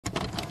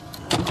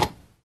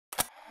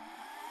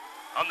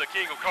I'm the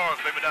king of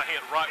cars, baby, down here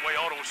at Riteway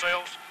Auto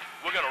Sales.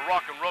 We're gonna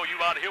rock and roll you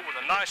out of here with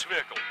a nice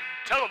vehicle.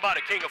 Tell them about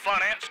the king of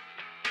finance.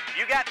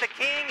 You got the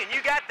king and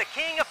you got the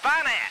king of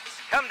finance.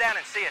 Come down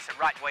and see us at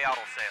Riteway Auto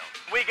Sales.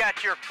 We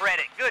got your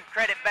credit. Good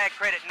credit, bad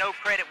credit, no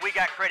credit. We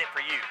got credit for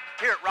you.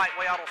 Here at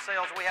Riteway Auto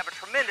Sales, we have a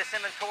tremendous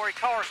inventory.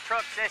 Cars,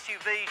 trucks,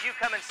 SUVs. You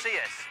come and see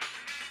us.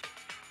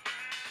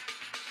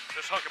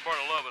 This Huckleberry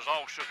love is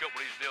all shook up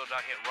with these deals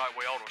out here at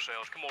Riteway Auto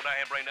Sales. Come on down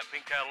here and bring that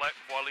pink Cadillac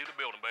before I leave the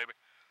building, baby.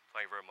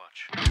 Thank you very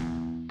much.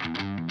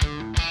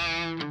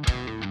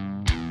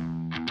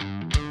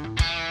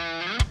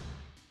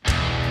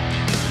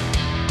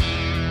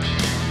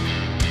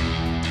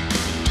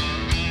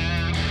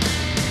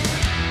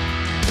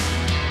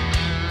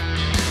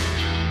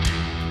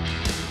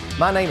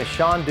 My name is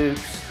Sean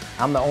Dukes.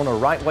 I'm the owner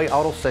of Riteway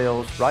Auto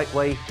Sales,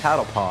 Riteway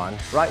Title Pond,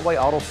 Riteway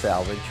Auto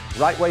Salvage,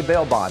 Riteway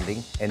Bail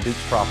Bonding, and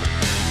Dukes Property.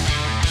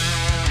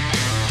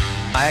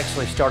 I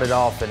actually started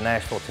off in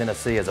Nashville,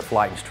 Tennessee as a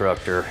flight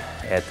instructor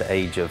at the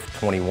age of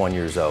 21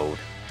 years old.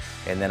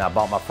 And then I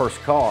bought my first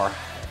car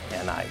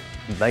and I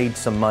made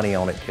some money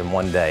on it in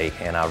one day,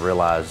 and I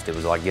realized it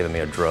was like giving me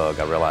a drug.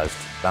 I realized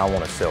I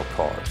want to sell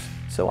cars.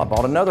 So I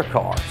bought another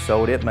car,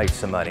 sold it, made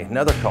some money,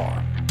 another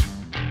car.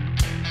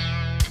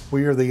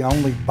 We are the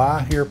only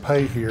buy here,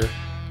 pay here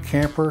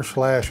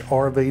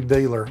camper/RV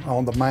dealer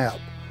on the map.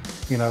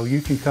 You know,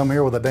 you can come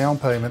here with a down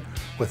payment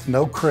with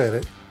no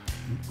credit.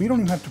 You don't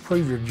even have to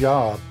prove your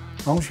job.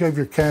 As long as you have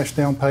your cash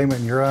down payment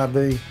and your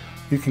ID,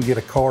 you can get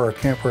a car or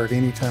camper at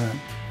any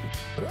time.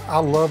 I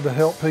love to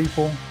help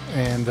people,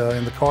 and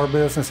in the car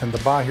business and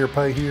the buy here,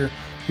 pay here,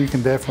 you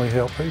can definitely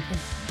help people.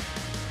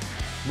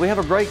 We have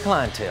a great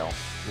clientele.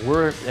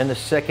 We're in the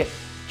second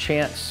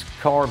chance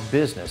car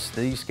business.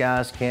 These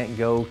guys can't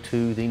go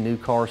to the new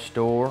car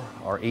store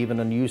or even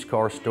a used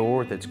car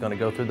store that's going to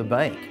go through the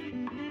bank.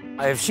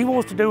 If she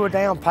wants to do a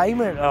down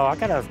payment, I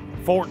got a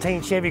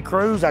 14 Chevy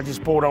Cruze I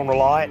just pulled on the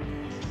lot.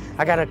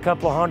 I got a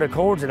couple of hundred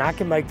cords and I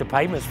can make the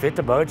payments fit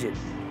the budget.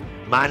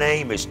 My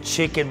name is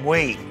Chicken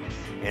Wing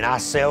and I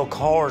sell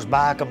cars,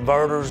 buy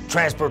converters,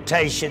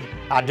 transportation.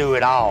 I do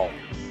it all.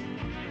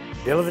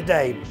 Deal of the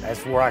day,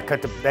 that's where I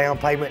cut the down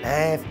payment in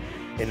half,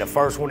 and the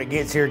first one that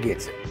gets here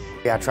gets it.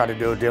 I try to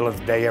do a deal of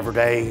the day every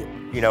day,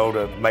 you know,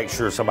 to make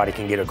sure somebody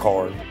can get a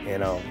car. You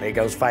know, it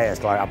goes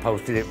fast. Like I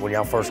posted it when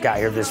y'all first got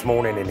here this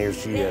morning, and here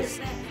she is.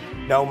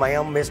 No,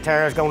 ma'am, Miss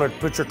Tara's gonna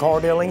put your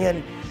car deal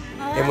in,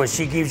 and when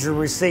she gives you a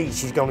receipt,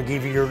 she's gonna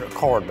give you your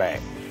card back.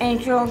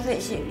 Insurance,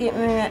 it should get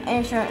me an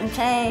insurance and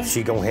tag.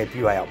 She gonna help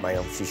you out,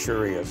 ma'am. She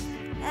sure is.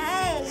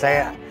 Hey, Say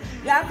it.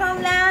 y'all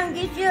come down and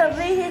get you a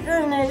vehicle,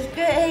 and it's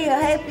good, he'll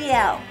help you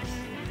out.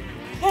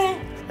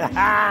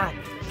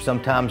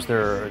 Sometimes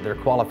they're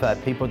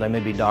qualified people. They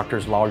may be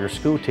doctors, lawyers,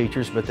 school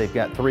teachers, but they've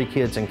got 3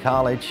 kids in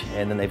college,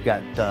 and then they've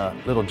got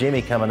little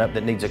Jimmy coming up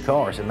that needs a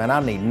car. I said, man,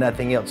 I need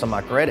nothing else on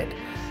my credit.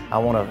 I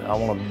want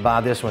to buy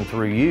this one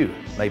through you.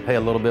 May pay a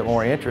little bit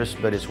more interest,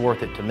 but it's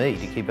worth it to me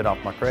to keep it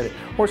off my credit.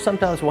 Or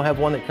sometimes we'll have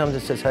one that comes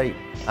and says, hey,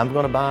 I'm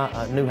going to buy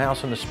a new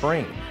house in the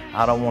spring.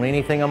 I don't want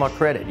anything on my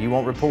credit. You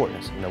won't report it.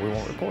 I said, no, we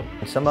won't report it.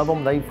 And some of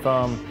them,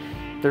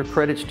 their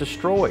credit's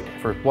destroyed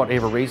for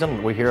whatever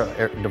reason. We hear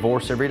a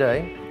divorce every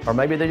day, or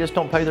maybe they just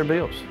don't pay their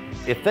bills.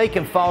 If they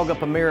can fog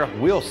up a mirror,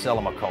 we'll sell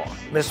them a car.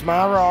 Miss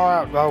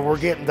Myra, we're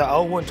getting the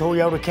 01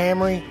 Toyota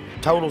Camry.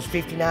 Total's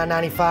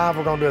 $59.95.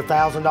 We're gonna do a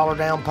 $1,000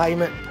 down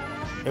payment,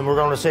 and we're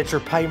gonna set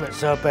your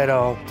payments up at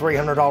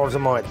 $300 a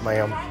month,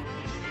 ma'am.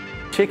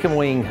 Chicken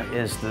Wing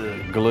is the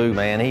glue,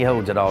 man. He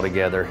holds it all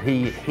together.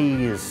 He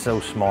is so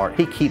smart.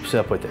 He keeps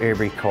up with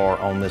every car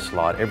on this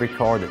lot, every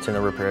car that's in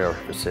the repair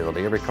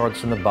facility, every car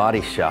that's in the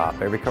body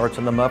shop, every car that's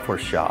in the muffler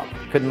shop.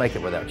 Couldn't make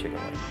it without Chicken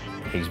Wing.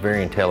 He's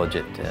very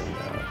intelligent and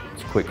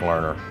he's a quick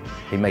learner.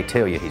 He may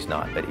tell you he's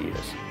not, but he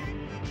is.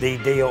 The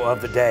deal of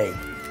the day,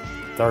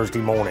 Thursday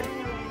morning,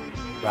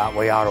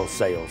 Riteway Auto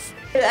Sales.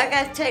 I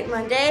got to take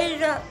my daddy to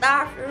the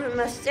doctor and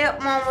my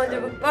stepmom with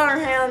a burn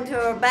hound to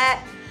her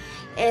back.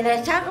 And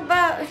they talk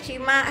about she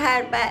might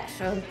have back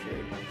surgery.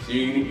 So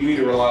you need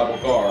a reliable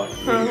car.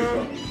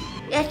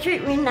 They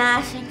treat me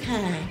nice and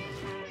kind.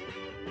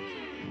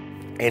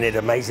 And it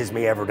amazes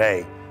me every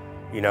day,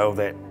 you know,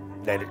 that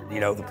you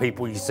know, the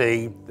people you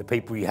see, the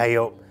people you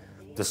help,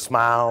 the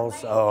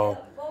smiles,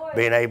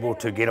 being able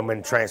to get them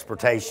in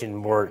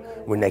transportation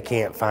when they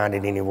can't find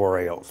it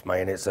anywhere else,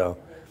 man, it's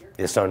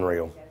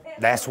unreal.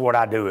 That's what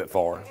I do it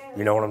for,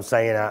 you know what I'm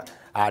saying?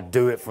 I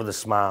do it for the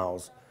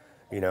smiles,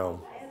 you know.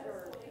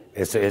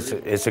 It's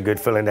a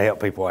good feeling to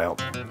help people out.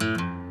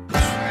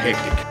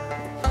 Hectic.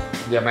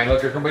 Yeah, man,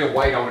 look, there's gonna be a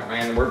weight on it,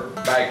 man. We're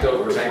backed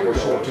up, we're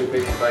short 2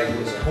 people today.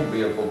 It's gonna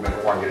be a little bit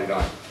before I get it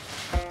done.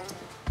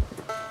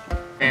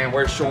 And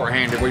we're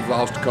short-handed. We've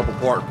lost a couple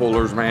part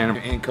pullers, man.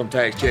 Income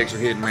tax checks are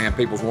hitting, man.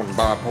 People's wanting to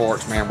buy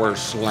parts, man. We're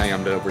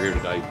slammed over here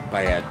today,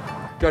 bad.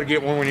 Gotta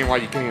get one in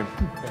while you can.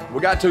 We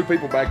got 2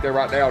 people back there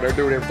right now. They're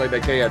doing everything they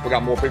can. We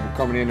got more people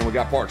coming in than we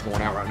got parts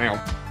going out right now.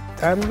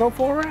 Time to go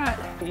for a ride.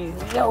 Here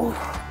we go.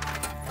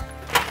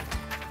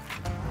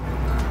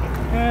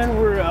 And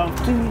we're off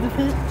to the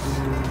fence.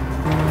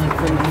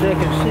 From the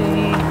second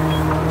seat,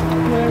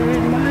 where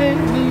it might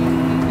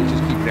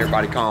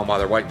everybody calm while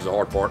they're waiting is the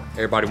hard part.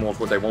 Everybody wants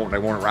what they want, and they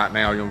want it right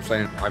now, you know what I'm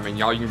saying? I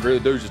mean, all you can really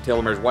do is just tell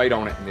them there's weight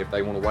on it, and if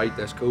they want to wait,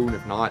 that's cool, and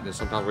if not, then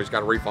sometimes we just got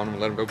to refund them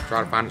and let them go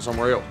try to find it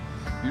somewhere else.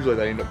 Usually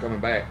they end up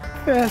coming back.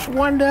 That's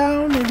one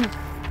down and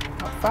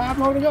 5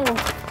 more to go.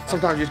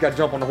 Sometimes you just got to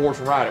jump on the horse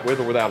and ride it, with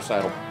or without a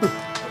saddle.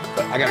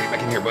 But I got to get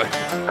back in here, bud.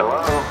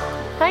 Hello?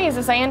 Hey, is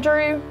this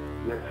Andrew?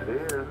 Yes,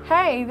 it is.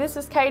 Hey, this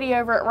is Katie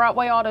over at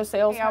Riteway Auto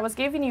Sales. I was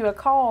giving you a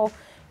call.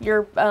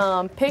 Your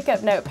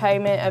pickup note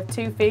payment of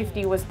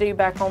 $250 was due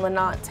back on the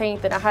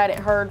 19th, and I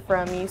hadn't heard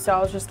from you, so I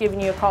was just giving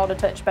you a call to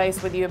touch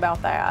base with you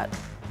about that.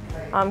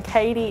 I'm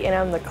Katie, and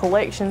I'm the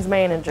collections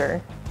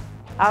manager.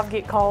 I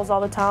get calls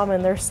all the time,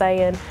 and they're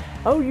saying,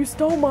 "Oh, you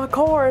stole my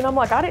car," and I'm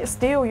like, "I didn't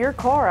steal your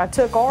car. I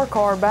took our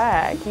car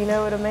back." You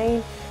know what I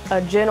mean? A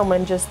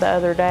gentleman just the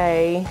other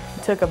day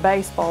took a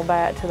baseball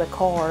bat to the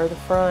car, the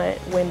front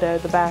window,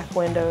 the back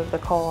window of the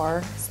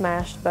car,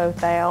 smashed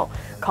both out,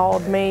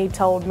 called me,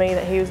 told me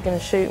that he was going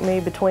to shoot me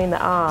between the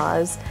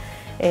eyes,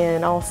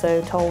 and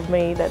also told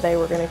me that they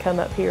were going to come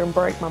up here and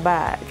break my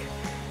back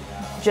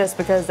just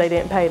because they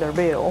didn't pay their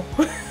bill.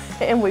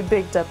 And we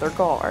picked up their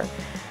car.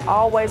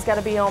 Always got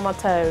to be on my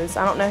toes.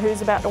 I don't know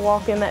who's about to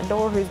walk in that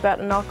door, who's about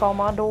to knock on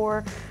my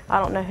door. I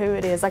don't know who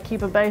it is. I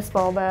keep a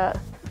baseball bat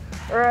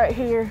right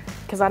here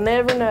because I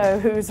never know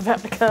who's about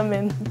to come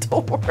in the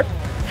door.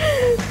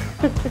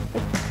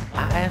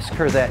 I asked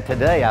her that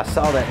today. I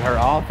saw that in her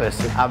office.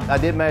 I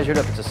did measure it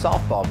up. It's a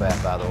softball bat,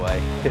 by the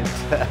way.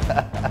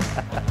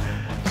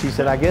 She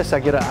said, "I guess I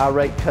get an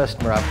irate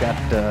customer. I've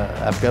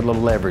got a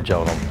little leverage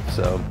on them."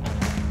 So.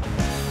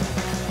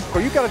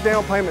 Well, you got a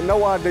down payment,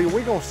 no ID,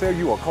 we're gonna sell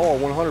you a car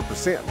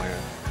 100%, man.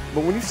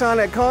 But when you sign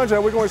that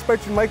contract, we're gonna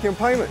expect you to make your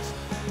payments.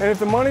 And if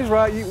the money's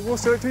right, we'll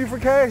sell it to you for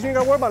cash. You ain't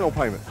gotta worry about no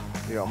payments.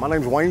 Yeah, my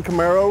name's Wayne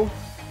Camaro.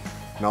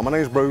 No, my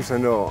name's Bruce,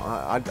 and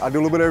I do a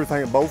little bit of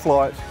everything at both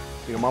lots.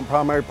 You know, my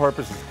primary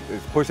purpose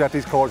is to push out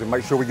these cars and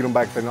make sure we get them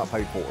back if they're not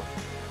paid for.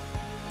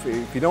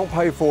 If you don't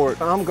pay for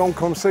it, I'm gonna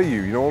come see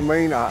you, you know what I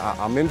mean?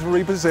 I'm into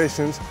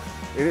repossessions.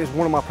 It is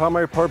one of my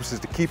primary purposes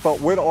to keep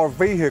up with our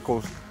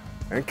vehicles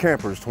and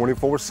campers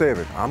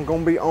 24/7. I'm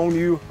gonna be on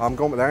you.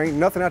 There ain't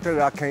nothing out there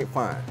that I can't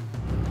find.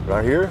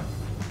 Right here,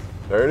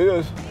 there it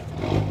is.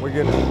 We're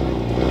getting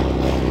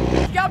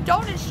it. Y'all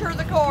don't insure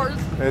the cars.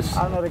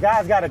 I don't know, the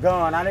guy's got a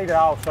gun. I need an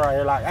officer right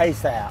here, like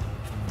ASAP.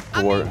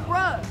 I mean,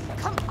 bruh,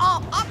 come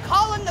on. I'm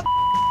calling the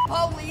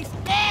police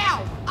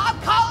now. I'm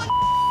calling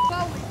the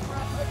police,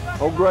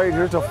 bruh. Oh, great,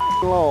 here's the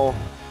law.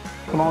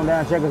 Come on down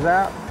and check us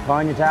out.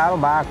 Find your title,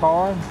 buy a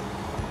car.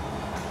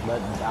 But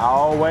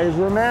always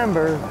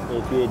remember,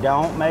 if you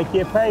don't make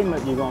your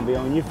payment, you're gonna be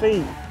on your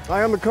feet.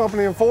 I am the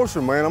company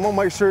enforcer, man. I'm gonna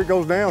make sure it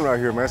goes down right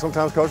here, man.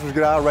 Sometimes customers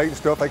get irate and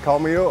stuff, they call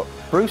me up.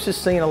 Bruce has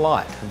seen a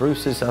lot.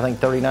 Bruce is, I think,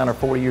 39 or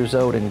 40 years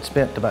old and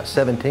spent about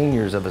 17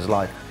 years of his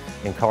life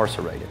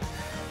incarcerated.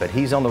 But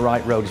he's on the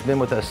right road. He's been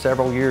with us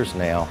several years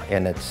now,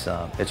 and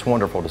it's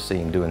wonderful to see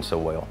him doing so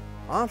well.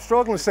 I'm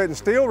struggling sitting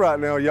still right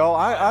now, y'all.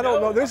 I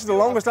don't know. This is the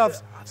longest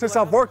since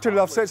I've worked here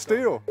that I've sat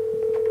still.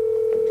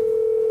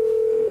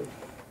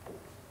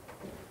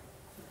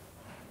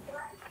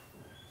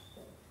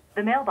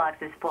 The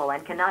mailbox is full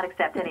and cannot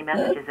accept any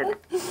messages.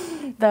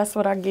 That's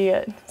what I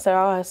get. So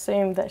I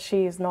assume that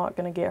she is not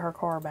going to get her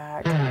car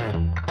back.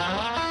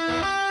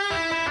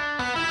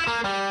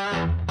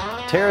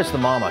 Tara's the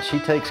mama. She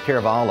takes care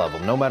of all of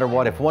them, no matter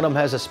what. If one of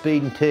them has a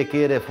speeding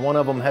ticket, if one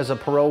of them has a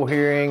parole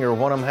hearing, or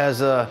one of them has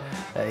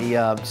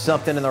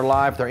something in their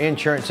life, their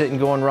insurance isn't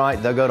going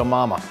right, they'll go to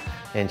mama,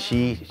 and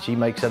she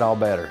makes it all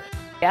better.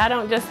 I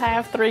don't just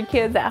have 3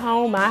 kids at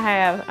home.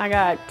 I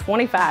got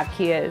 25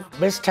 kids.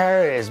 Miss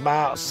Tara is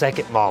my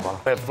second mama.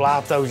 If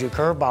life throws you a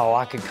curveball,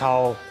 I can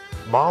call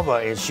mama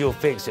and she'll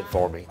fix it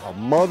for me. A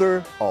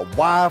mother, a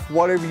wife,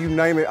 whatever you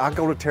name it, I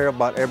go to Tara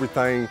about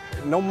everything.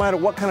 No matter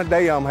what kind of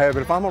day I'm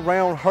having, if I'm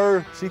around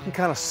her, she can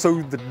kind of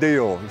soothe the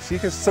deal. She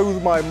can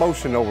soothe my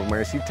emotion over,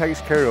 man. She takes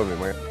care of me,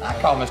 man. I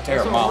call Miss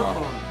Tara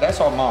mama. That's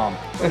our mom.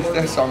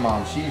 That's our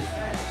mom. She's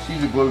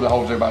the glue that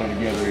holds everybody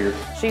together here.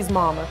 She's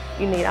mama.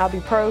 You need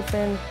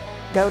ibuprofen,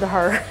 go to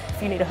her.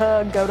 If you need a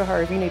hug, go to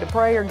her. If you need a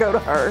prayer, go to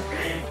her.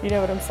 You know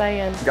what I'm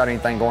saying? Got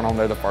anything going on,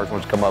 they're the first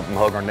ones to come up and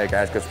hug our neck,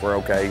 ask us if we're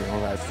okay. You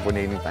know, ask if we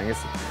need anything.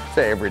 It's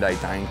an everyday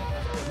thing.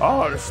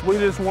 Oh, the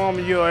sweetest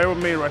woman you'll ever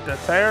meet right there.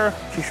 Tara,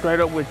 she's straight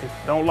up with you.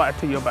 Don't lie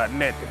to you about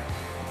nothing.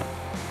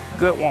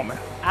 Good woman.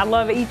 I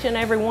love each and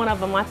every one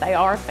of them like they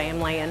are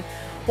family. And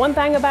one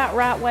thing about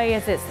Riteway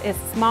is it's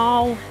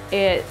small,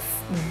 it's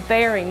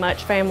very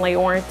much family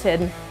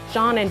oriented.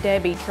 Sean and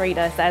Debbie treat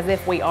us as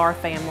if we are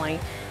family,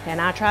 and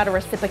I try to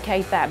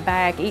reciprocate that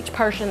back. Each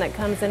person that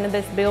comes into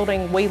this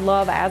building, we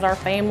love as our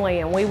family,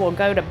 and we will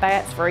go to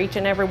bats for each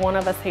and every one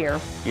of us here.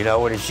 You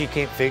know, and if she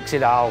can't fix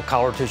it, I'll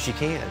call her till she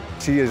can.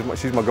 She's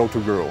my go-to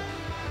girl.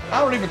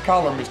 I don't even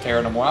call her Miss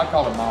Tara no more. I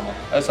call her Mama.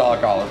 That's all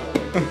I call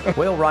her.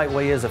 Well,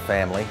 Riteway is a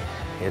family.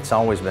 It's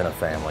always been a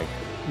family.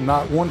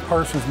 Not one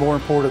person's more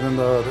important than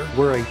the other.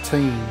 We're a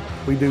team.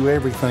 We do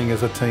everything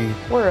as a team.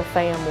 We're a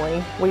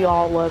family. We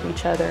all love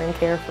each other and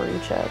care for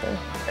each other.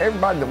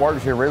 Everybody that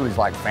works here really is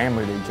like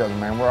family to each other,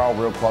 man. We're all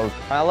real close.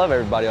 I love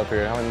everybody up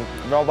here. I mean,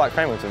 they're all like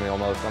family to me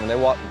almost. I mean,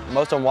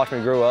 most of them watch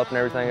me grow up and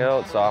everything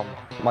else, so I'm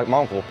like my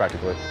uncle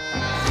practically.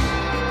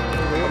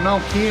 I've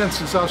known Ken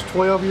since I was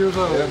 12 years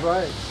old. That's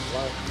right.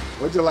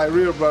 We're just like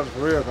real brothers for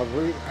real, because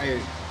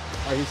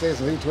like he said,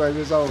 since he's 12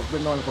 years old,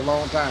 been knowing him for a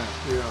long time.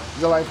 Yeah.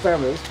 Just like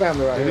family. It's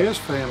family right here. It is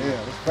family. Yeah,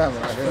 it's family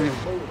right here.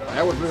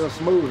 That was real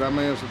smooth. I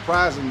mean, it was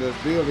surprising the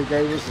deal he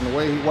gave us and the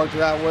way he worked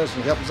it out with us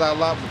and helped us out a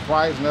lot with the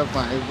price and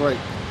everything. It was great.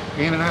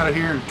 In and out of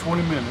here in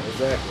 20 minutes.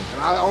 Exactly.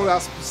 And I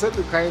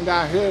specifically came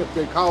down here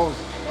because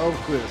of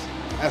Chris.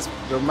 That's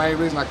the main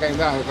reason I came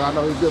down here, because I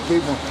know he's good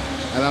people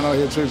and I know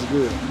he'll treat us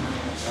good.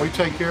 We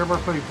take care of our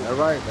people. That's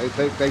right.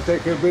 They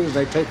take care of business.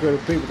 They take care of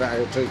the people down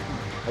here too.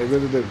 They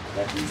really do.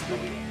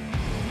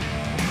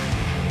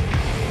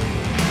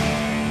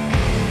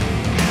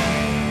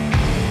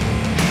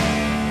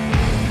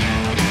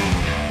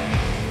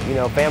 You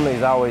know, family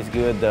is always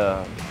good.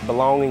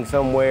 Belonging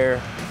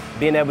somewhere,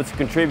 being able to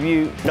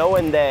contribute,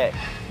 knowing that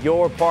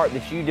your part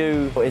that you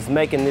do is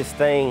making this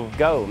thing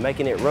go,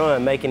 making it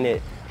run, making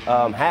it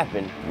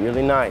happen.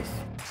 Really nice.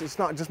 It's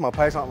not just my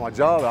passion, not my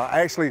job.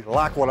 I actually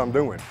like what I'm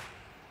doing.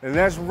 And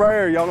that's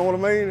rare, y'all know what I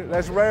mean?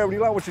 That's rare. When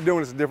you like what you're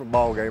doing, it's a different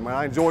ball game, man.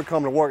 I enjoy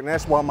coming to work, and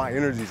that's why my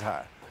energy's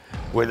high.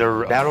 When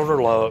they're down on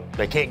their luck,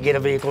 they can't get a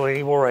vehicle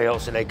anywhere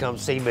else, and they come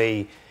see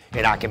me,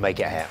 and I can make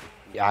it happen.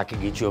 I can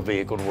get you a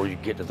vehicle where you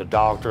can get to the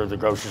doctor, the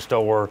grocery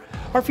store,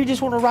 or if you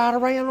just want to ride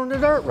around on the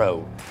dirt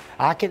road,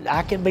 I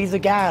can be the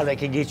guy that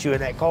can get you in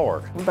that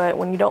car. But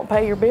when you don't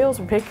pay your bills,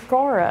 we pick your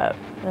car up.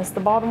 That's the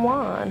bottom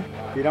line.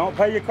 If you don't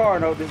pay your car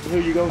note, this is who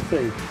you gonna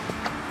see.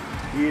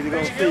 You either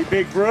gonna see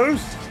Big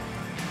Bruce,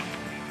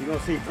 you're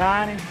gonna see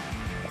Tiny,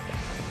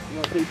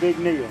 you're gonna see Big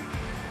Neil.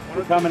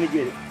 We're coming to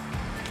get it.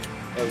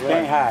 You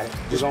can't hide it.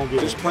 You're gonna get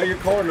it. Just pay your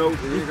car note.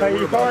 Just pay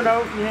your car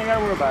note, you ain't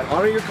gotta worry about it.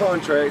 Honor your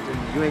contract,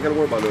 and you ain't gotta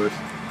worry about this.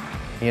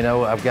 You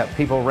know, I've got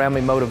people around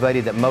me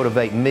motivated that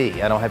motivate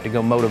me. I don't have to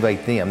go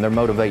motivate them. They're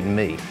motivating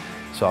me.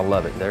 So I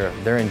love it.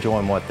 They're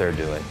enjoying what they're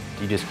doing.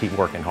 You just keep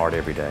working hard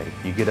every day.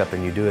 You get up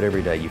and you do it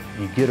every day. You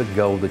get a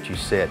goal that you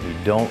set. You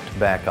don't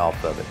back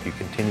off of it. You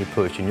continue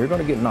pushing. You're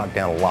going to get knocked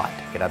down a lot.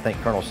 And I think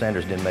Colonel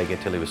Sanders didn't make it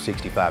until he was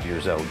 65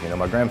 years old. You know,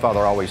 my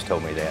grandfather always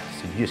told me that.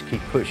 So you just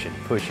keep pushing,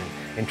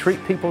 and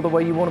treat people the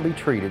way you want to be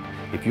treated.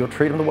 If you'll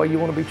treat them the way you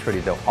want to be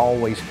treated, they'll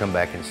always come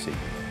back and see you.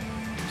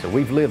 So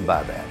we've lived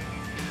by that.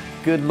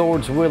 Good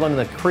Lord's willing,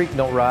 the creek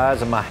don't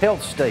rise and my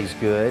health stays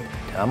good.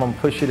 I'm gonna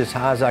push it as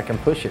high as I can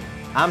push it.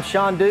 I'm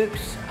Sean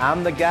Dukes.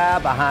 I'm the guy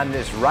behind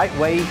this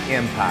Riteway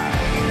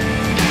empire.